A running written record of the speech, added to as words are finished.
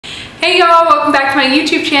Hey y'all, welcome back to my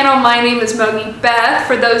YouTube channel. My name is Mogi Beth.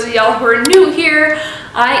 For those of y'all who are new here,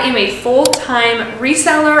 I am a full-time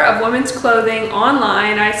reseller of women's clothing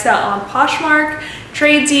online. I sell on Poshmark,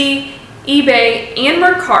 Tradesy, eBay, and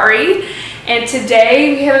Mercari. And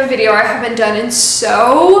today we have a video I haven't done in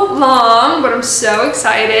so long, but I'm so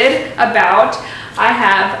excited about. I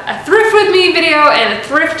have a thrift with me video and a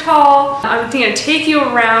thrift haul. I'm going to take you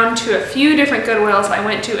around to a few different Goodwills I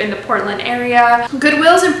went to in the Portland area.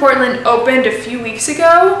 Goodwills in Portland opened a few weeks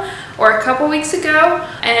ago, or a couple weeks ago,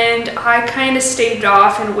 and I kind of staved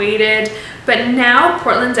off and waited. But now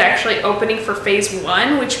Portland's actually opening for phase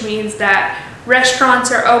 1, which means that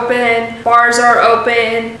restaurants are open, bars are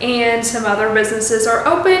open, and some other businesses are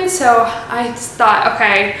open. So I thought,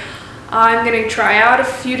 okay, I'm gonna try out a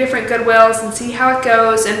few different Goodwills and see how it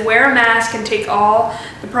goes and wear a mask and take all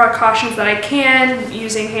the precautions that I can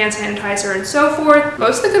using hand sanitizer and so forth.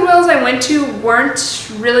 Most of the Goodwills I went to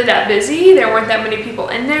weren't really that busy. There weren't that many people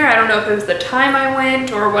in there. I don't know if it was the time I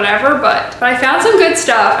went or whatever, but I found some good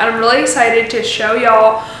stuff and I'm really excited to show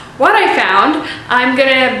y'all what I found. I'm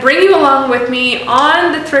gonna bring you along with me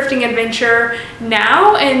on the thrifting adventure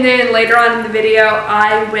now, and then later on in the video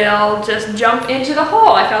I will just jump into the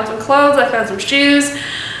haul. I found some clothes, I found some shoes,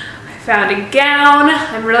 I found a gown.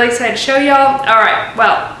 I'm really excited to show y'all. Alright,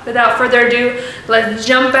 well, without further ado, let's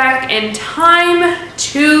jump back in time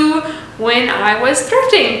to when I was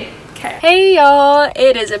thrifting. Okay. Hey y'all,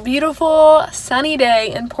 it is a beautiful sunny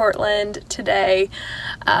day in Portland today.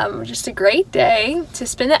 Just a great day to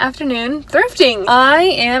spend the afternoon thrifting. I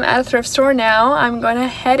am at a thrift store now. I'm going to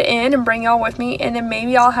head in and bring y'all with me, and then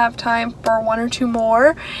maybe I'll have time for one or two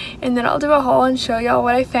more, and then I'll do a haul and show y'all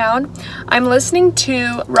what I found. I'm listening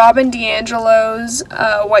to DiAngelo's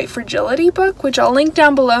White Fragility book, which I'll link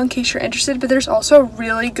down below in case you're interested, but there's also a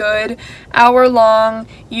really good hour-long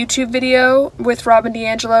YouTube video with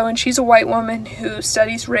DiAngelo, and she's a white woman who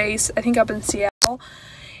studies race, I think up in Seattle,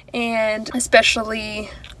 and especially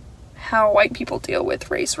how white people deal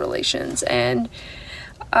with race relations. And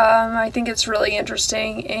I think it's really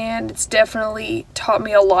interesting, and it's definitely taught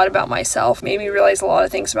me a lot about myself, made me realize a lot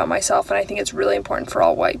of things about myself, and I think it's really important for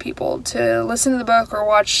all white people to listen to the book or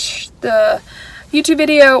watch the YouTube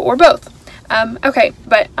video or both. Okay,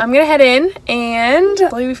 but I'm gonna head in and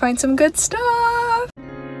hopefully we find some good stuff.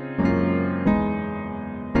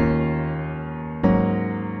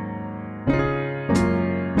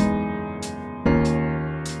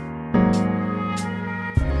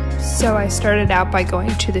 So I started out by going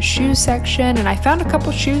to the shoe section, and I found a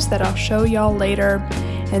couple shoes that I'll show y'all later.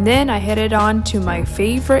 And then I headed on to my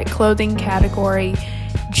favorite clothing category,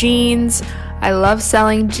 jeans. I love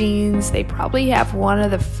selling jeans. They probably have one of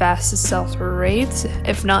the fastest sell-through rates,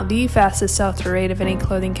 if not the fastest sell-through rate of any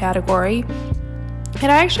clothing category.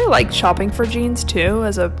 And I actually like shopping for jeans too,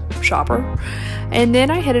 as a shopper. And then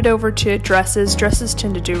I headed over to dresses. Dresses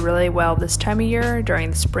tend to do really well this time of year during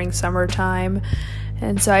the spring, summer time.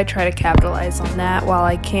 And so I try to capitalize on that while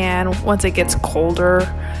I can. Once it gets colder,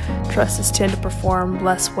 dresses tend to perform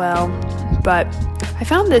less well. But I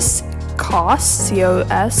found this COS,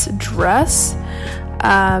 C-O-S, dress.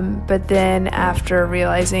 But then after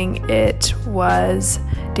realizing it was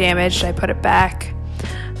damaged, I put it back.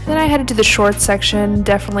 Then I headed to the shorts section.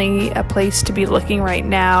 Definitely a place to be looking right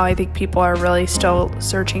now. I think people are really still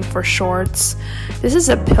searching for shorts. This is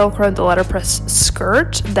a Pilcro the letterpress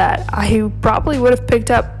skirt that I probably would have picked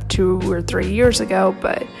up 2 or 3 years ago,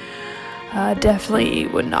 but definitely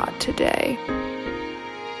would not today.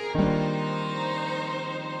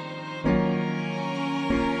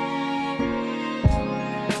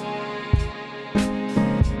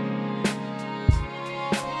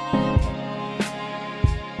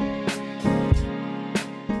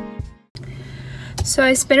 So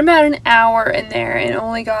I spent about an hour in there and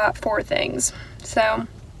only got 4 things. So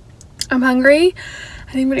I'm hungry.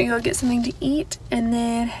 I think I'm gonna go get something to eat and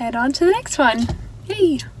then head on to the next one.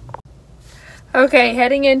 Yay! Okay,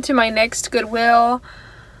 heading into my next Goodwill.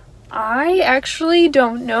 I actually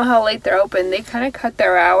don't know how late they're open. They kind of cut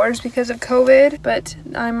their hours because of COVID, but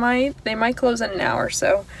they might close in an hour,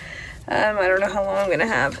 so I don't know how long I'm gonna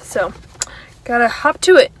have. So gotta hop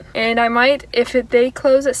to it. And I might, if they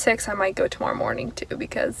close at 6, I might go tomorrow morning too,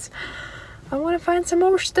 because I want to find some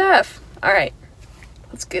more stuff. All right,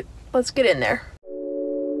 let's get in there.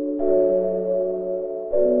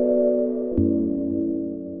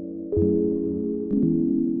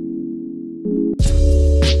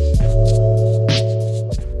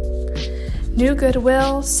 New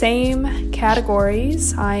Goodwill, same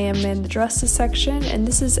categories. I am in the dresses section, and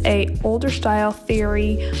this is a older style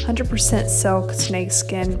Theory 100% silk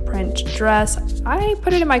snakeskin print dress. I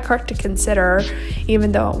put it in my cart to consider,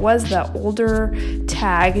 even though it was the older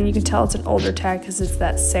tag, and you can tell it's an older tag because it's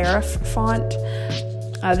that serif font.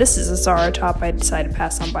 This is a Zara top I decided to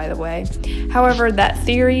pass on, by the way. However, that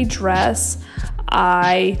Theory dress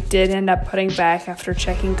I did end up putting back after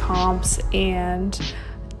checking comps, and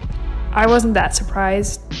I wasn't that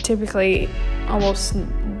surprised. Typically, almost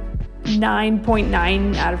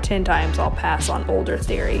 9.9 out of 10 times I'll pass on older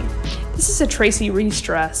Theory. This is a Tracy Reese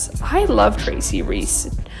dress. I love Tracy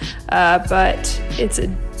Reese, but it's a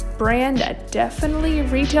brand that definitely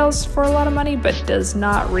retails for a lot of money but does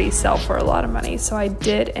not resell for a lot of money, so I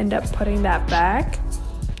did end up putting that back.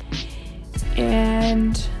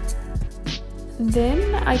 And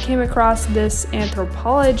then I came across this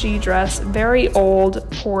Anthropologie dress, very old,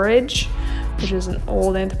 Porridge, which is an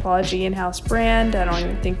old Anthropologie in-house brand. I don't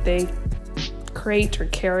even think they create or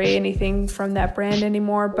carry anything from that brand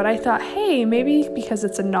anymore, but I thought, hey, maybe because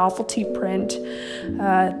it's a novelty print,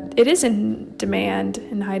 it is in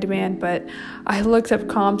high demand, but I looked up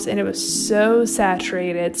comps and it was so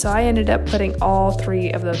saturated, so I ended up putting all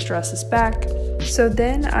 3 of those dresses back. So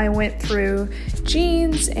then I went through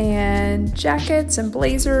jeans and jackets and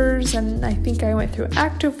blazers, and I think I went through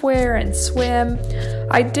activewear and swim.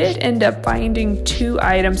 I did end up finding 2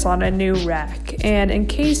 items on a new rack, and in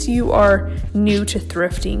case you are new to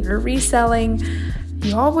thrifting or reselling,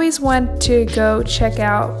 you always want to go check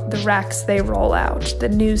out the racks they roll out, the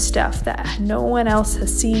new stuff that no one else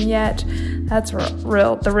has seen yet. That's where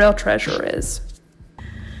the real treasure is.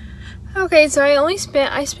 Okay, so I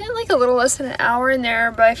spent like a little less than an hour in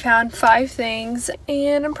there, but I found 5 things,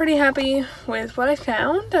 and I'm pretty happy with what I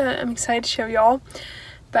found. I'm excited to show y'all,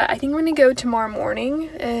 but I think I'm gonna go tomorrow morning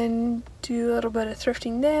and do a little bit of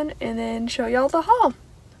thrifting then, and then show y'all the haul.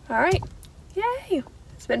 All right, yay,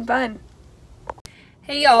 it's been fun.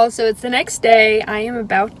 Hey y'all, so it's the next day. I am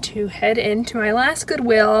about to head into my last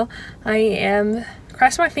Goodwill. I am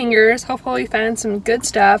crossing my fingers, hopefully find some good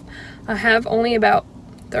stuff. I have only about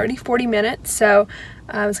 30-40 minutes, so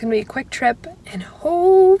it's gonna be a quick trip, and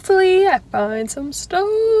hopefully I find some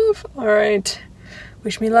stuff. All right,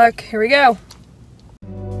 wish me luck. Here we go.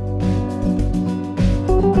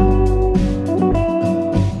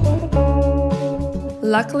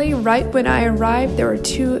 Luckily, right when I arrived, there were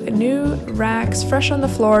 2 new racks fresh on the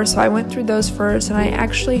floor, so I went through those first, and I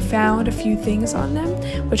actually found a few things on them,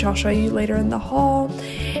 which I'll show you later in the haul.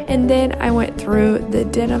 And then I went through the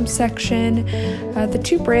denim section. The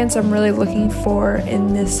 2 brands I'm really looking for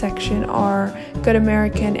in this section are Good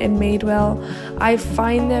American and Madewell. I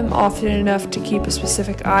find them often enough to keep a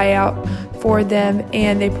specific eye out for them,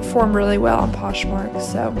 and they perform really well on Poshmark.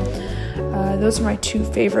 So those are my 2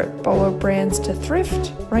 favorite bolo brands to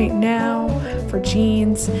thrift right now for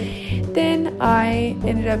jeans. Then I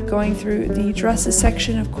ended up going through the dresses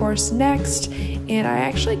section, of course, next, and I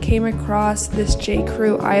actually came across this J.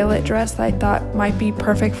 Crew eyelet dress that I thought might be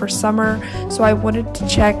perfect for summer, so I wanted to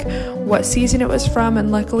check what season it was from,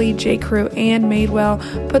 and luckily J. Crew and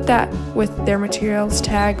Madewell put that with their materials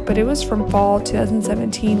tag, but it was from fall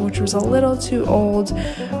 2017, which was a little too old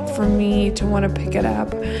for me to want to pick it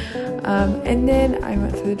up. And then I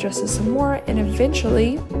went through the dresses some more, and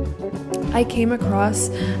eventually I came across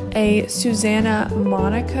a Susanna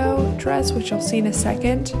Monaco dress, which you'll see in a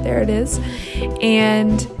second. There it is.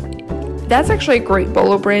 And that's actually a great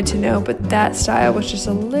bolo brand to know, but that style was just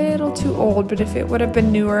a little too old. But if it would have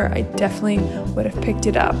been newer, I definitely would have picked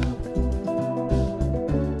it up.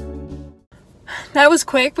 That was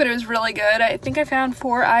quick, but it was really good. I think I found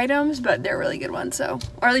 4 items, but they're really good ones, so,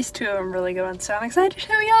 or at least 2 of them really good ones, so I'm excited to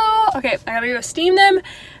show y'all. Okay, I gotta go steam them,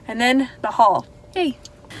 and then the haul. Yay.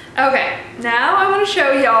 Okay, now I want to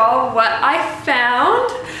show y'all what I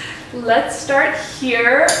found. Let's start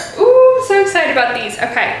here. Ooh, so excited about these.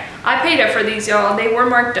 Okay, I paid up for these, y'all. They were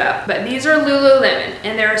marked up, but these are Lululemon,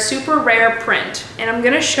 and they're a super rare print. And I'm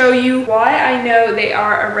gonna show you why I know they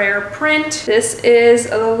are a rare print. This is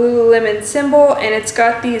a Lululemon symbol, and it's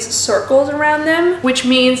got these circles around them, which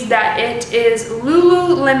means that it is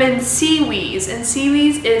Lululemon Seawees. And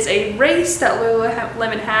Seawees is a race that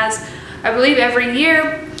Lululemon has, I believe, every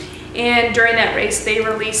year. And during that race, they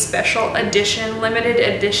release special edition, limited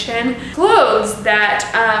edition clothes that,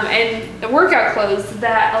 and the workout clothes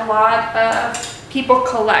that a lot of people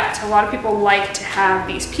collect. A lot of people like to have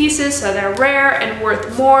these pieces, so they're rare and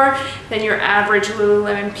worth more than your average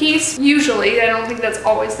Lululemon piece. Usually, I don't think that's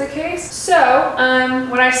always the case. So,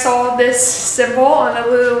 when I saw this symbol on the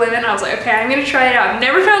Lululemon, I was like, okay, I'm gonna try it out. I've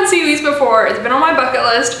never found Seawees before. It's been on my bucket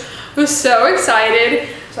list Was so excited.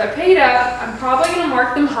 So I paid up. I'm probably gonna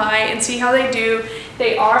mark them high and see how they do.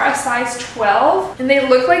 They are a size 12 and they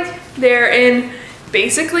look like they're in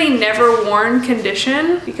basically never worn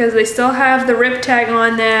condition because they still have the rip tag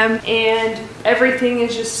on them and everything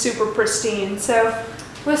is just super pristine. So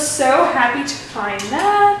was so happy to find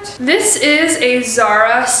that. This is a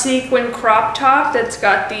Zara sequin crop top that's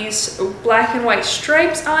got these black and white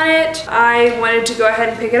stripes on it. I wanted to go ahead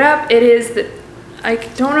and pick it up. It is the, I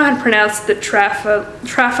don't know how to pronounce the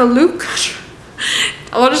ThredUP.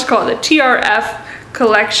 I'll just call it the TRF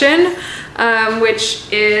collection, which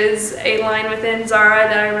is a line within Zara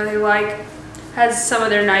that I really like. Has some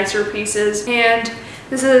of their nicer pieces, and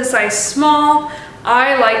this is a size small.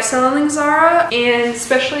 I like selling Zara, and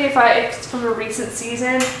especially if it's from a recent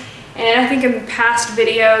season. And I think in past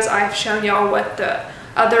videos I've shown y'all what the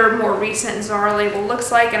other more recent Zara label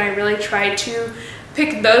looks like, and I really try to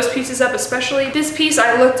pick those pieces up. Especially this piece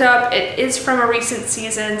I looked up, it is from a recent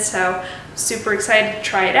season, so super excited to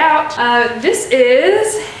try it out. This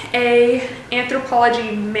is a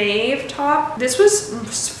Anthropologie Mauve top. This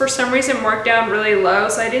was for some reason marked down really low,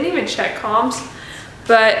 so I didn't even check comps,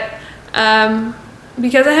 but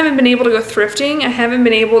because I haven't been able to go thrifting, I haven't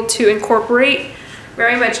been able to incorporate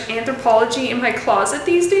very much Anthropologie in my closet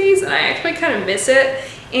these days, and I actually kind of miss it.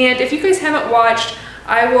 And if you guys haven't watched,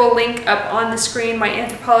 I will link up on the screen my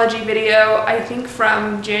Anthropologie video, I think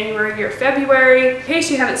from January or February, in case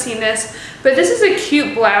you haven't seen this. But this is a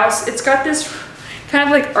cute blouse. It's got this kind of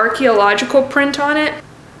like archaeological print on it,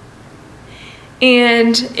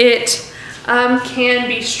 and it can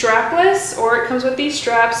be strapless, or it comes with these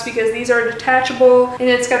straps because these are detachable, and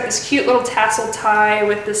it's got this cute little tassel tie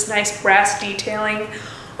with this nice brass detailing on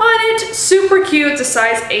it. Super cute. It's a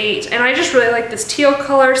size 8, and I just really like this teal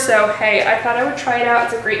color, so hey, I thought I would try it out.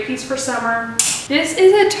 It's a great piece for summer. This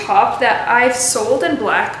is a top that I've sold in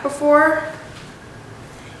black before.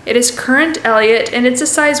 It is Current Elliott, and it's a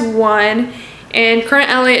size 1, and Current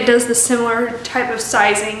Elliott does the similar type of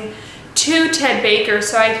sizing to Ted Baker,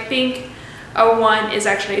 so I think a 1 is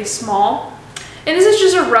actually small. And this is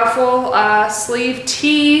just a ruffle sleeve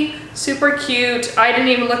tee, super cute. I didn't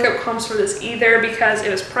even look up comps for this either because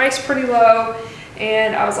it was priced pretty low,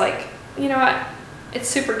 and I was like, you know what, it's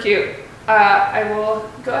super cute. I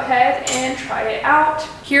will go ahead and try it out.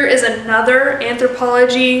 Here is another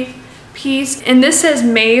Anthropologie piece, and this says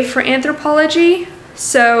Mauve for Anthropologie,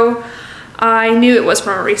 so I knew it was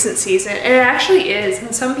from a recent season, and it actually is.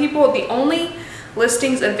 And some people, the only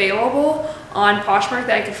listings available on Poshmark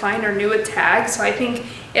that I could find are new with tags, so I think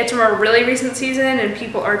it's from a really recent season and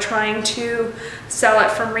people are trying to sell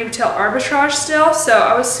it from retail arbitrage still. So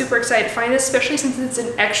I was super excited to find this, especially since it's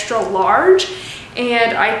an extra large,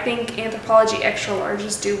 and I think Anthropologie extra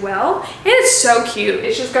larges do well. And it's so cute.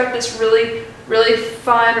 It's just got this really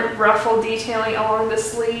fun ruffle detailing along the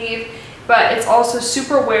sleeve, but it's also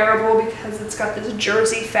super wearable because it's got this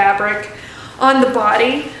jersey fabric on the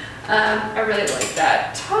body. I really like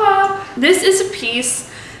that top. This is a piece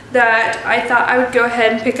that I thought I would go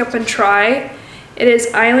ahead and pick up and try. It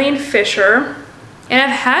is Eileen Fisher, and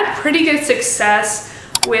I've had pretty good success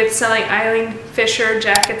with selling Eileen Fisher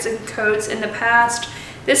jackets and coats in the past.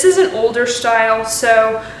 This is an older style,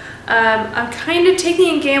 so I'm kind of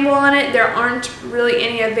taking a gamble on it. There aren't really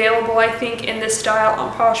any available, I think, in this style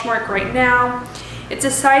on Poshmark right now. It's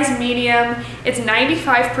a size medium. It's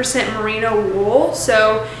 95% merino wool,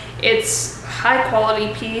 so it's a high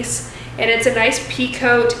quality piece, and it's a nice pea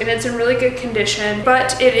coat, and it's in really good condition,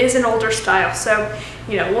 but it is an older style, so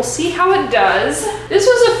you know, we'll see how it does. This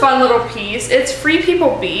was a fun little piece. It's Free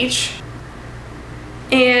People Beach,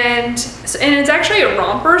 and it's actually a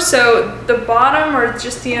romper, so the bottom are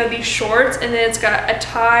just, you know, these shorts, and then it's got a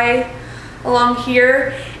tie along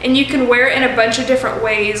here, and you can wear it in a bunch of different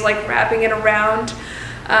ways, like wrapping it around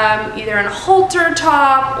either in a halter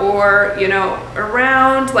top, or, you know,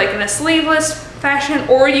 around like in a sleeveless fashion,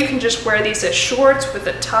 or you can just wear these as shorts with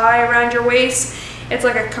a tie around your waist. It's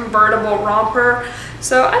like a convertible romper.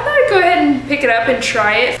 So I thought I'd go ahead and pick it up and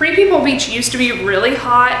try it. Free People Beach used to be really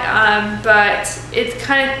hot, but it's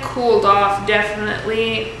kind of cooled off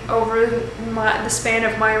definitely over the span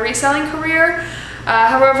of my reselling career.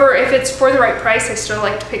 However, if it's for the right price, I still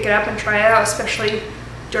like to pick it up and try it out, especially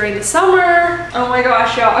during the summer. Oh my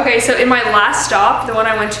gosh, y'all. Okay, so in my last stop, the one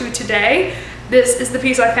I went to today, this is the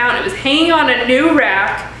piece I found. It was hanging on a new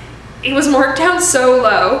rack. It was marked down so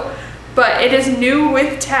low, but it is new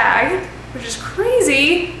with tag, which is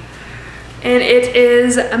crazy. And it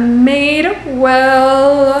is made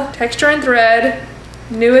well, texture and thread,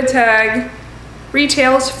 new with tag,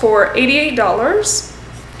 retails for $88.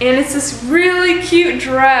 And it's this really cute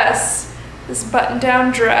dress. this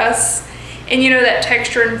button-down dress. And you know that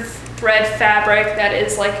texture and thread fabric that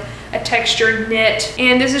is like a textured knit.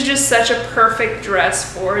 And this is just such a perfect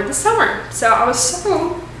dress for the summer. So I was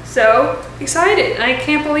so excited, and I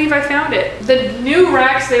can't believe I found it. The new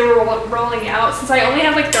racks they were rolling out, since I only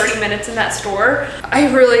had like 30 minutes in that store,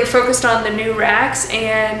 I really focused on the new racks,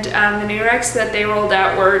 and the new racks that they rolled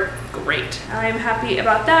out were great. I'm happy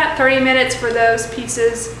about that. 30 minutes for those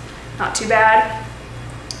pieces, not too bad.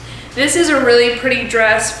 This is a really pretty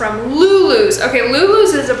dress from Lulu's. Okay,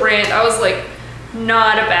 Lulu's is a brand I was like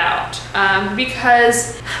not about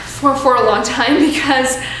because for a long time,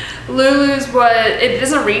 because Lulu's it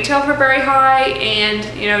doesn't retail for very high, and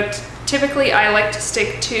you know, typically I like to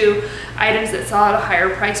stick to items that sell at a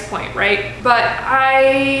higher price point, right? But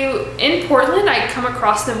in Portland, I come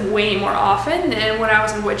across them way more often than when I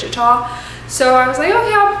was in Wichita. So I was like,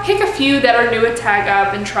 okay, I'll pick a few that are new at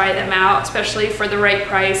ThredUP and try them out, especially for the right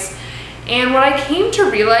price. And what I came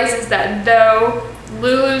to realize is that though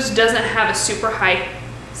Lulu's doesn't have a super high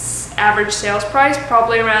average sales price,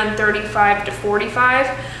 probably around 35 to 45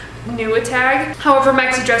 new at tag. However,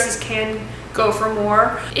 maxi dresses can go for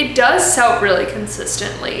more. It does sell really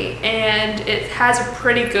consistently, and it has a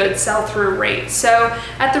pretty good sell-through rate. So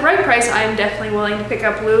at the right price, I'm definitely willing to pick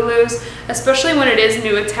up Lulu's, especially when it is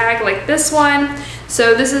new at tag like this one.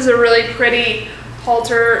 So this is a really pretty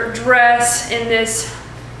halter dress in this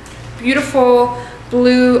beautiful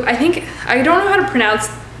blue, I don't know how to pronounce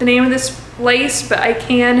the name of this lace, but I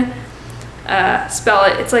can spell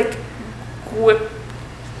it. It's like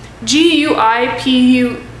Guipure.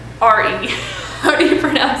 How do you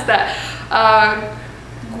pronounce that?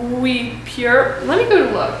 Guipure. Let me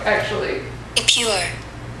go look, actually. Guipure.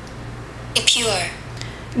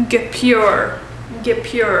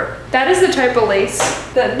 That is the type of lace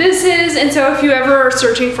that this is. And so if you ever are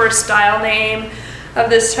searching for a style name of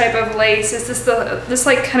this type of lace, it's this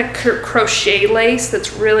like kind of crochet lace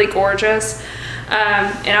that's really gorgeous.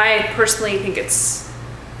 And I personally think it's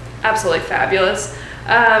absolutely fabulous.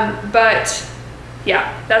 But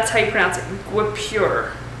yeah, that's how you pronounce it,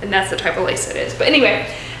 Guipure, and that's the type of lace it is. But anyway,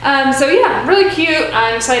 so yeah, really cute.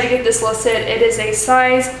 I'm excited to get this listed. It is a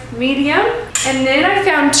size medium. And then I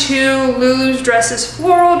found two Lulu's dresses,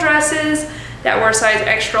 floral dresses, that were a size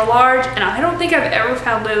extra large, and I don't think I've ever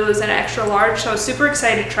found Lulu's in an extra large, so I was super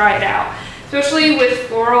excited to try it out. Especially with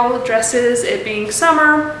floral dresses, it being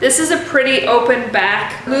summer. This is a pretty open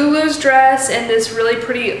back Lulu's dress in this really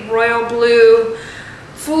pretty royal blue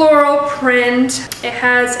floral print. It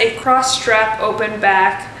has a cross strap open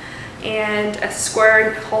back and a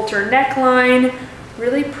square halter neckline.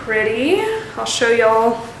 Really pretty. I'll show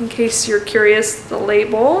y'all in case you're curious the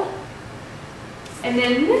label. And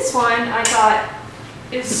then this one I thought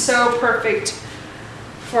is so perfect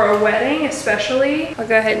for a wedding, especially. I'll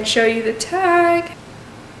go ahead and show you the tag.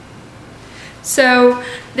 So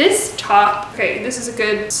this top, okay, this is a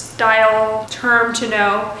good style term to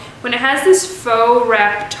know. When it has this faux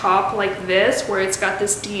wrap top like this, where it's got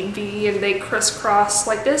this deep V and they crisscross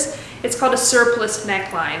like this, it's called a surplice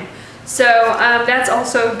neckline. So that's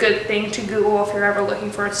also a good thing to Google if you're ever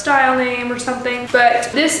looking for a style name or something.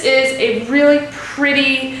 But this is a really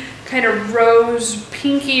pretty kind of rose,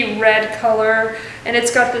 pinky red color, and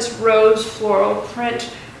it's got this rose floral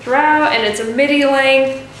print throughout, and it's a midi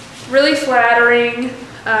length. Really flattering,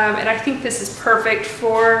 and I think this is perfect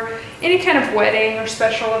for any kind of wedding or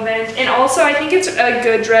special event. And also I think it's a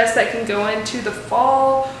good dress that can go into the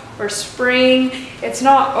fall or spring. It's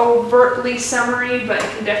not overtly summery, but it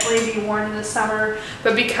can definitely be worn in the summer.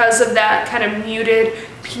 But because of that kind of muted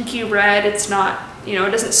pinky red, it's not, you know,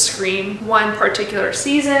 it doesn't scream one particular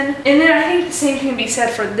season. And then I think the same can be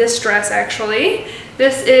said for this dress actually.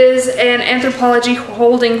 This is an Anthropologie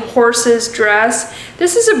Holding Horses dress.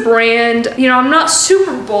 This is a brand, you know, I'm not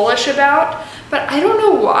super bullish about, but I don't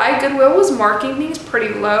know why Goodwill was marking things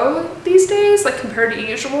pretty low these days, like compared to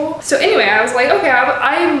usual. So anyway, I was like, okay,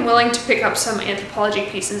 I am willing to pick up some Anthropologie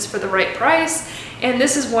pieces for the right price. And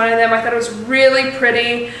this is one of them. I thought it was really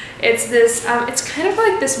pretty. It's this, it's kind of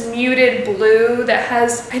like this muted blue that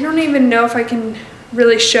has, I don't even know if I can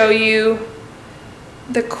really show you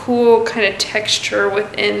the cool kind of texture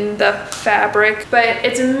within the fabric, but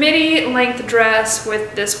it's a midi length dress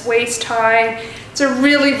with this waist tie. It's a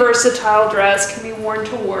really versatile dress, can be worn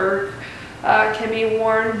to work, can be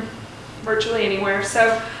worn virtually anywhere. So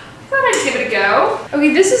I thought I'd give it a go.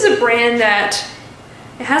 Okay, this is a brand that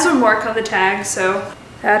it has a mark on the tag, so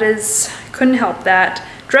that is, couldn't help that.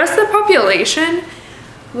 Dress the Population.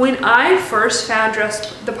 When I first found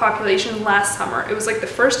Dress the Population last summer, it was like the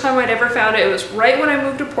first time I'd ever found it. It was right when I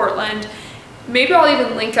moved to Portland. Maybe I'll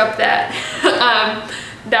even link up that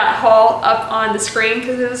that haul up on the screen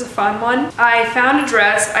because it was a fun one. I found a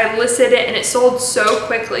dress, I listed it, and it sold so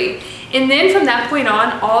quickly. And then from that point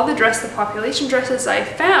on, all the population dresses I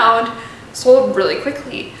found sold really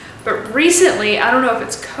quickly. But recently, I don't know if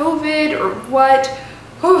it's COVID or what,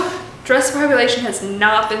 dress population has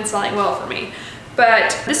not been selling well for me.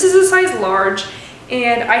 But this is a size large,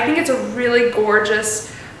 and I think it's a really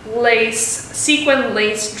gorgeous sequin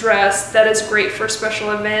lace dress that is great for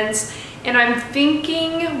special events. And I'm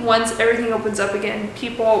thinking once everything opens up again,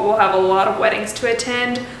 people will have a lot of weddings to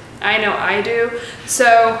attend. I know I do.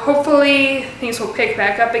 So hopefully things will pick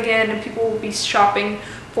back up again and people will be shopping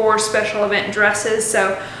for special event dresses.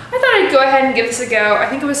 So I thought I'd go ahead and give this a go. I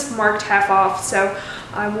think it was marked half off, so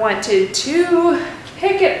I wanted to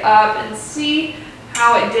pick it up and see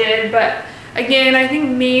how it did. But again, I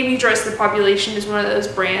think maybe Dress the Population is one of those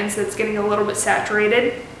brands that's getting a little bit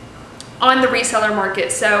saturated on the reseller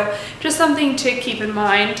market. So just something to keep in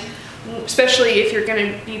mind, especially if you're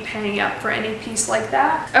going to be paying up for any piece like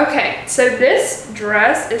that. Okay, so this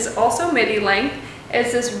dress is also midi length.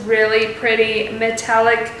 It's this really pretty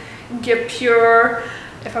metallic guipure,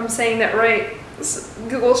 if I'm saying that right.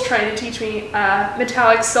 Google's trying to teach me.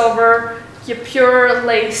 Metallic silver guipure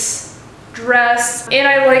lace dress. And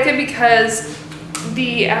I like it because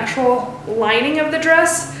the actual lining of the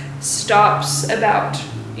dress stops about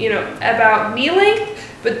knee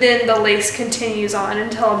length, but then the lace continues on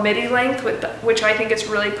until midi length, which I think is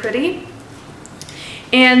really pretty.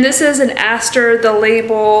 And this is an Aster, the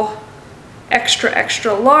label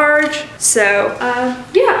extra large. So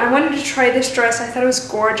yeah, I wanted to try this dress. I thought it was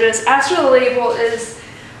gorgeous. Aster, the label is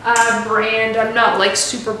a brand I'm not like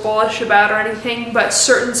super bullish about or anything, but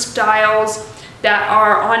certain styles that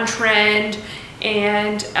are on trend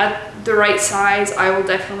and at the right size I will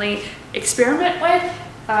definitely experiment with,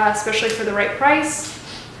 especially for the right price.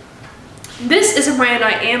 This is a brand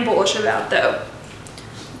I am bullish about though.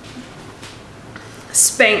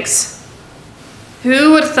 Spanx.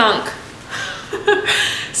 Who would thunk?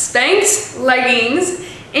 Spanx leggings,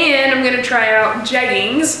 and I'm gonna try out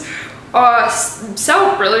jeggings.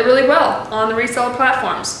 Sell really well on the reseller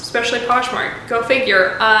platforms, especially Poshmark. Go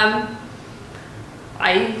figure.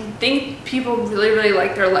 I think people really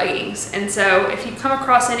like their leggings, and so if you come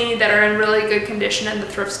across any that are in really good condition in the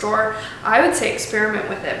thrift store, I would say experiment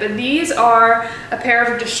with it. But these are a pair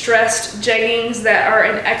of distressed jeggings that are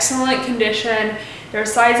in excellent condition. They're a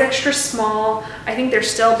size extra small. I think they're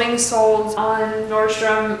still being sold on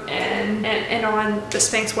Nordstrom and on the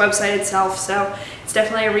Spanx website itself, so it's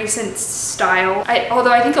definitely a recent style.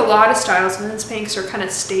 Although I think a lot of styles within Spanx are kind of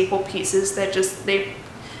staple pieces that they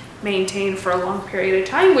maintain for a long period of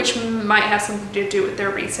time, which might have something to do with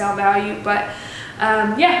their resale value. But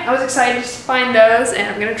yeah, I was excited to find those, and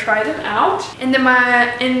I'm gonna try them out. And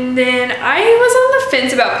then I was on the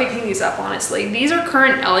fence about picking these up, honestly. These are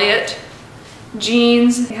Current Elliott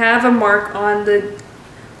jeans. They have a mark on the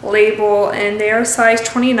label and they are size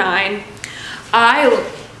 29.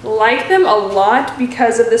 I like them a lot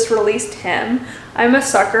because of this released hem. I'm a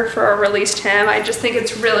sucker for a released hem. I just think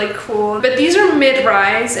it's really cool. But these are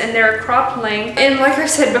mid-rise and they're cropped length. And like I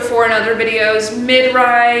said before in other videos,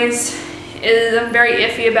 mid-rise is I'm very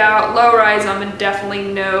iffy about. Low-rise I'm a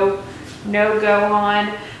definitely no-go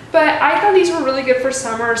on. But I thought these were really good for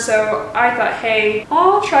summer, so I thought, hey,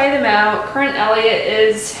 I'll try them out. Current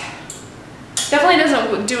Elliott definitely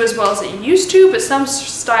doesn't do as well as it used to, but some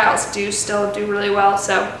styles still do really well.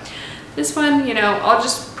 So this one, I'll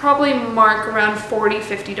just probably mark around $40,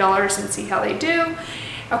 $50 and see how they do.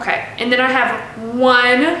 Okay, and then I have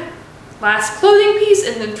one last clothing piece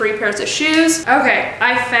and then 3 pairs of shoes. Okay,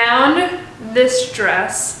 I found this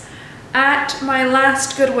dress at my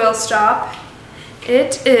last Goodwill stop.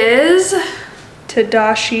 It is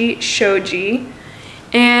Tadashi Shoji,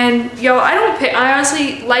 and I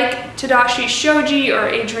honestly like Tadashi Shoji or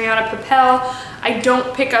Adriana Papel. I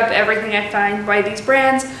don't pick up everything I find by these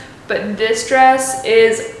brands, but this dress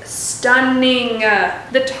is stunning.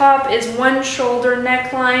 The top is one shoulder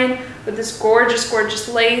neckline with this gorgeous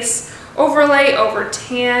lace overlay over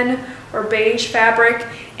tan or beige fabric,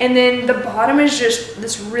 and then the bottom is just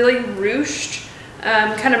this really ruched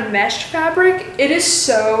kind of mesh fabric. It is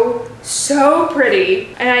so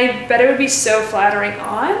pretty, and I bet it would be so flattering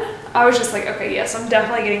on. I was just like, okay, yes, I'm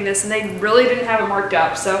definitely getting this, and they really didn't have it marked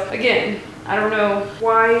up. So again, I don't know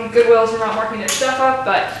why Goodwills are not marking their stuff up,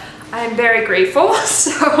 but I'm very grateful,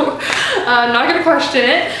 so I'm not gonna question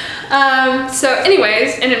it. So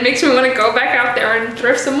anyways, and it makes me want to go back out there and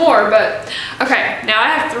thrift some more. But okay, now I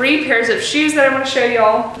have 3 pairs of shoes that I want to show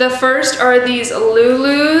y'all. The first are these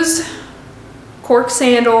Lulu's cork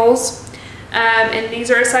sandals. And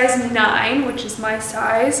these are a size 9, which is my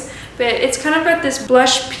size, but it's kind of got this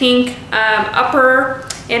blush pink upper,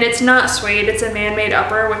 and it's not suede, it's a man-made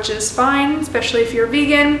upper, which is fine, especially if you're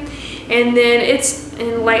vegan. And then it's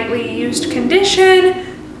in lightly used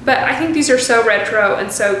condition, but I think these are so retro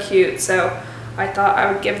and so cute, so I thought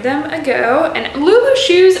I would give them a go. And Lulu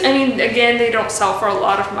shoes, I mean, again, they don't sell for a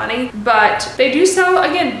lot of money, but they do sell,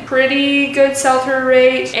 again, pretty good sell-through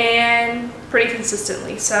rate and pretty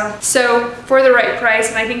consistently. So for the right price,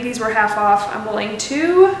 and I think these were half off, I'm willing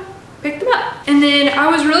to pick them up. And then I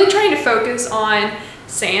was really trying to focus on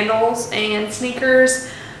sandals and sneakers,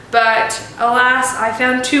 but alas, I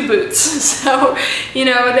found 2 boots. So, you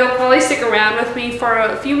know, they'll probably stick around with me for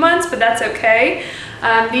a few months, but that's okay.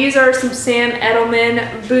 These are some Sam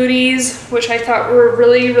Edelman booties, which I thought were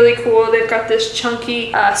really, really cool. They've got this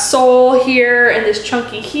chunky sole here and this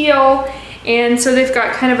chunky heel. And so they've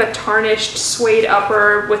got kind of a tarnished suede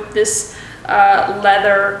upper with this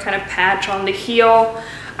leather kind of patch on the heel.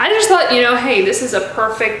 I just thought, you know, hey, this is a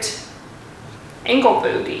perfect ankle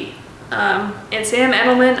bootie. And Sam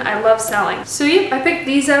Edelman, I love selling. So yep, I picked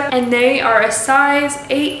these up and they are a size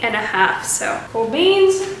 8.5, so cool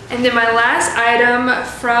beans. And then my last item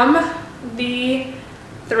from the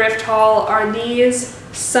thrift haul are these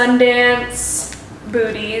Sundance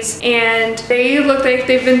booties, and they look like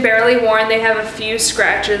they've been barely worn. They have a few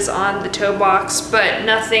scratches on the toe box, but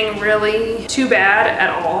nothing really too bad at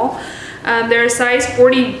all. They're a size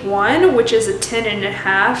 41, which is a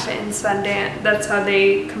 10.5 in Sundance. That's how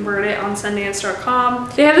they convert it on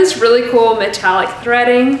Sundance.com. They have this really cool metallic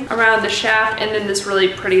threading around the shaft, and then this really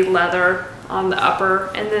pretty leather on the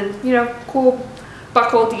upper, and then, you know, cool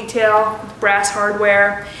buckle detail, brass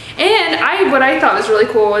hardware. And what I thought was really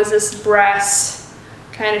cool was this brass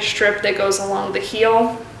kind of strip that goes along the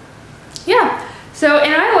heel. Yeah, so,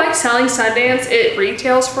 and I like selling Sundance. It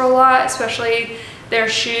retails for a lot, especially their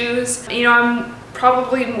shoes. You know, I'm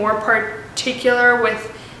probably more particular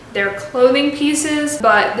with their clothing pieces,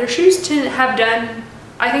 but their shoes have done,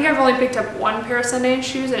 I think I've only picked up 1 pair of Sundance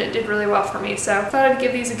shoes and it did really well for me. So I thought I'd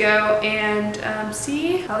give these a go and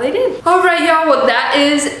see how they did. All right, y'all, well, that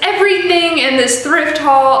is everything in this thrift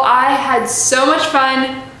haul. I had so much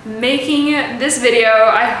fun making this video.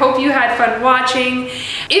 I hope you had fun watching.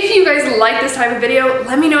 If you guys like this type of video,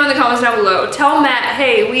 let me know in the comments down below. Tell Matt,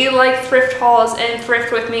 hey, we like thrift hauls and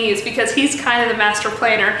thrift with me, is because he's kind of the master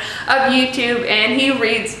planner of YouTube and he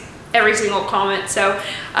reads every single comment. So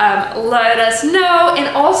let us know,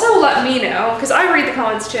 and also let me know, because I read the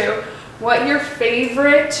comments too, what your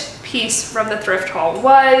favorite piece from the thrift haul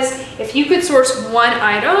was. If you could source one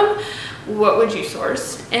item, what would you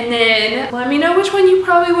source? And then let me know which one you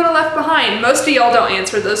probably would have left behind. Most of y'all don't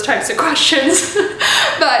answer those types of questions,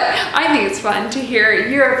 but I think it's fun to hear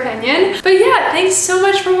your opinion. But yeah, thanks so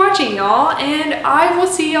much for watching, y'all, and I will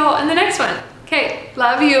see y'all in the next one. Okay,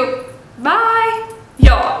 love you. Bye.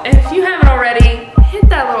 Y'all, if you haven't already, hit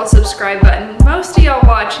that little subscribe button. Most of y'all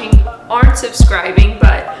watching aren't subscribing,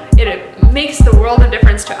 but it makes the world of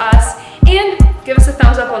difference to us. And give us a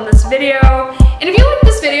thumbs up on this video. And if you like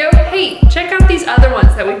this video, hey, check out these other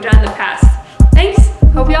ones that we've done in the past. Thanks.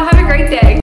 Hope y'all have a great day.